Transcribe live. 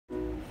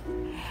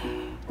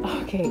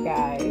Okay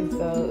guys,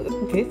 so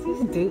this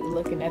is Duke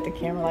looking at the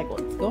camera like,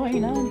 what's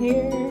going on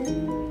here?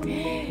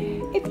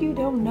 If you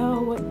don't know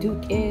what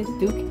Duke is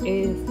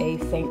a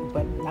Saint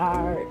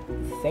Bernard.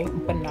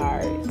 Saint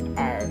Bernards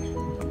are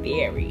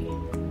very,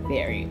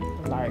 very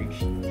large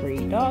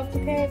breed dogs,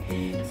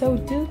 okay? So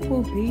Duke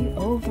will be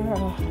over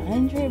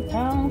 100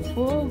 pounds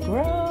full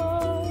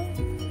grown.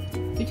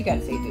 What you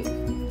gotta say, Duke?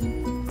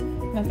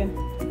 Nothing?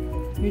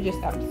 You're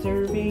just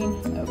observing?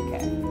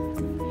 Okay.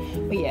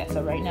 But yeah,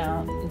 so right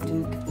now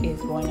Duke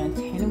is going on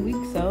 10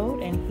 weeks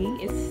old and he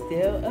is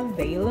still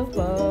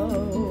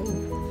available.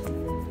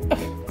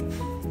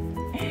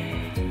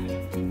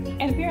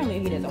 And apparently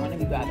he doesn't want to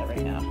be bothered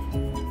right now.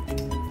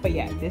 But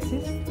yeah, this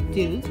is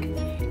Duke.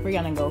 We're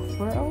gonna go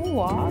for a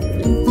walk.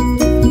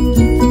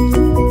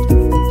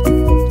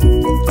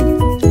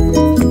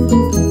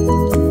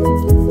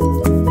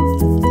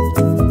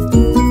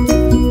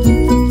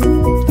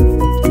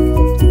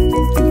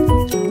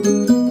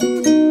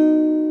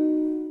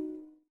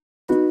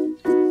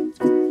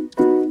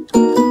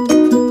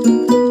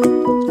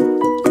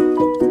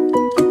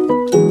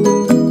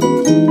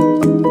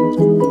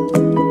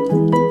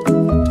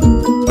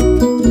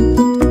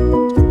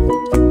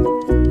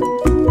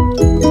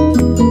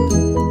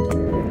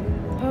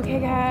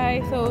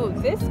 So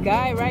this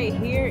guy right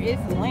here is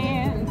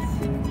Lance.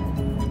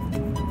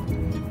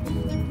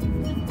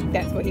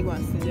 That's what he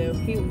wants to do.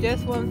 He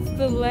just wants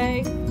to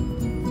lay.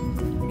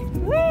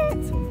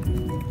 Lance!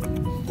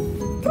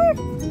 Come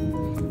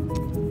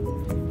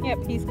here!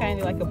 Yep, he's kind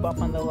of like a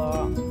bump on the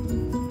law.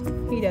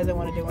 He doesn't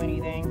want to do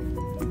anything.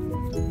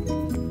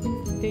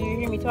 Do you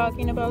hear me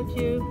talking about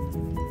you?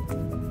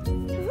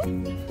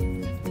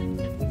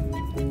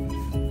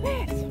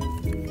 Lance!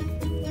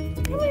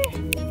 Come here!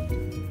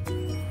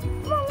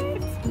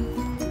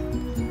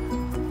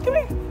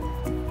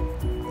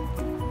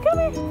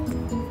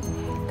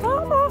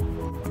 Come on.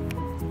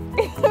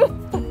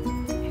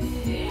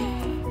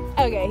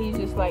 Okay, he's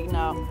just like,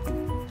 no,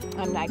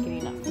 I'm not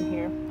getting up from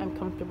here. I'm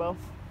comfortable.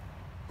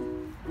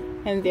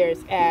 And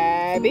there's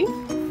Abby.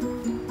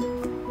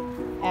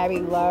 Abby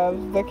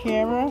loves the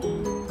camera.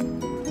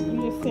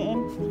 You just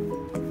sitting.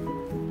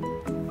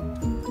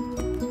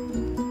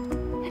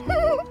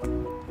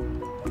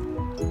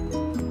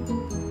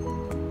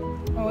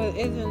 Oh,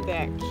 isn't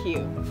that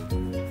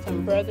cute?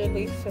 Some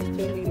brotherly,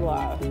 sisterly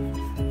love.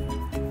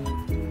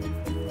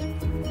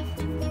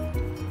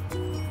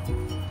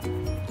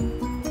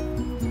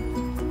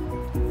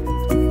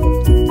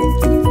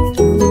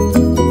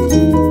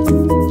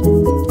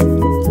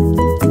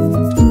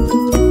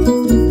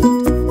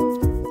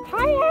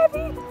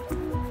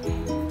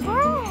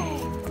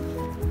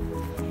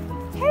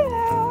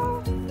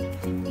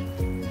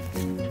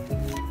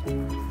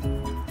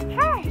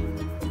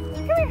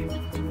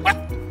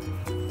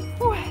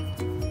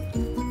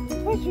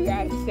 What you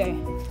gotta say?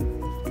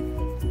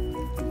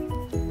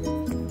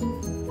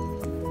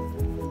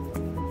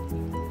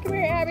 Come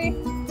here, Abby.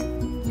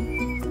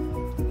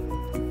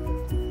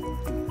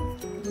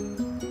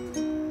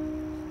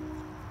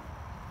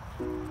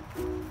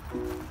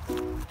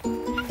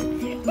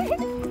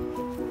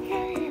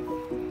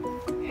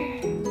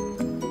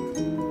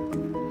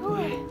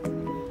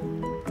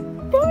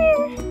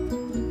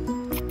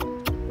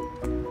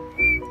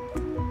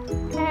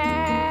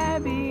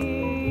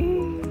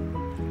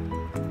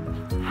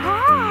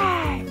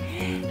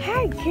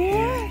 Come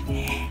here.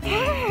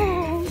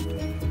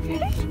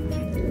 Good.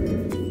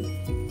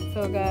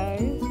 So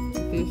guys,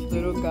 this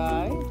little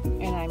guy,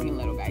 and I mean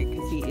little guy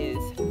because he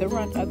is the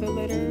runt of the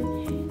litter,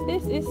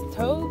 this is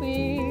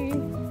Toby.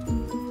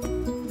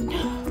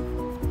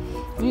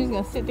 I'm just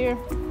gonna sit there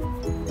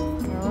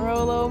and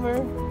roll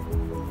over.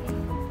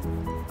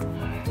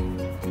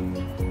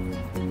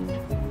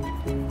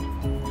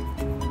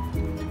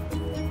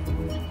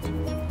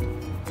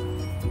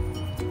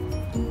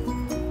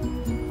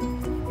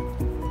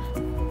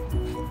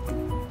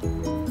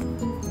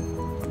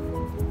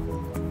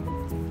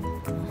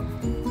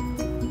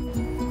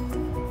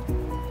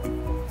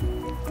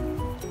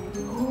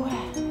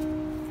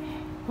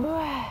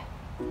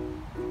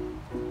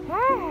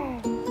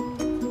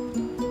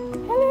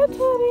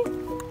 Toby.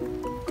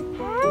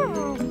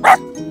 Hi.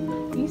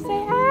 You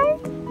say hi?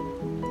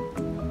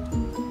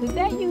 Is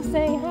that you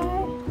saying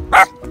hi?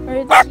 Or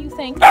is that you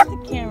saying get the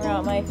camera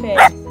out my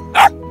face?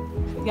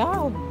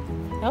 Y'all,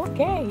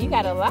 okay, you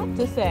got a lot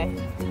to say.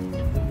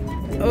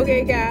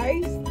 Okay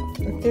guys,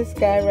 this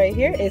guy right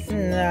here is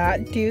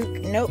not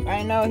Duke. Nope,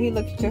 I know he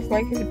looks just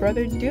like his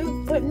brother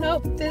Duke, but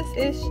nope, this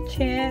is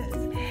Chance.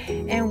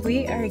 And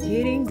we are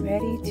getting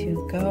ready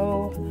to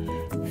go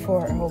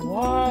for a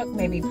walk,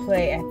 maybe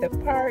play at the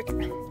park.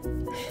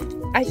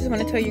 I just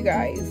want to tell you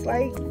guys,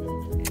 like,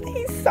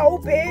 he's so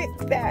big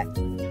that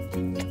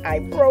I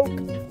broke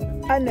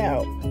a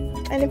nail.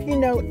 And if you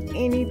know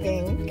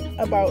anything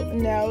about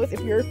nails,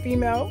 if you're a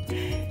female,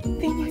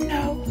 then you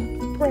know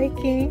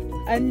breaking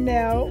a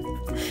nail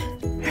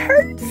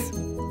hurts.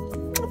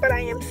 But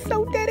I am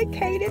so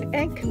dedicated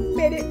and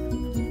committed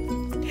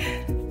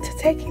to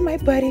taking my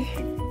buddy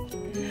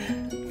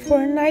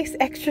for a nice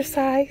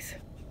exercise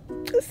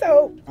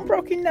So,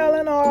 broken nail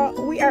and all,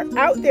 we are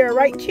out there,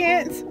 right,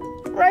 Chance?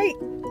 Right?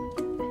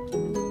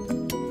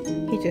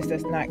 He just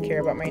does not care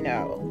about my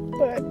nail,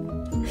 but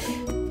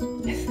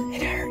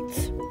it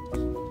hurts.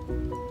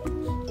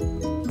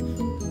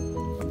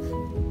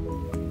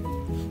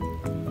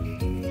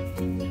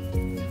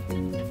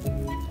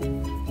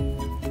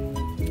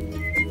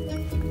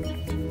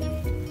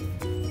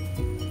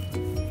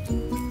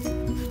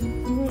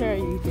 What are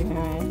you doing?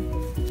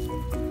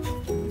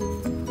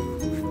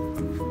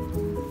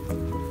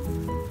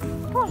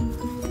 Come on.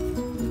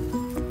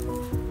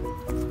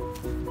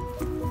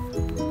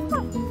 Come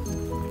on.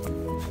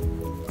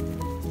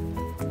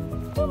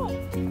 Come on.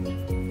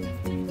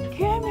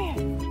 Come here.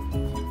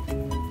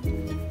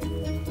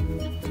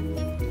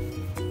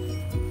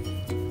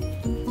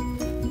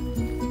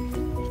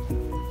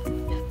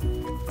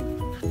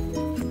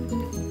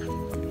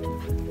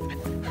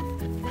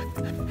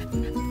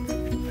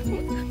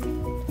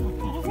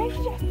 I'm gonna race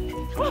you.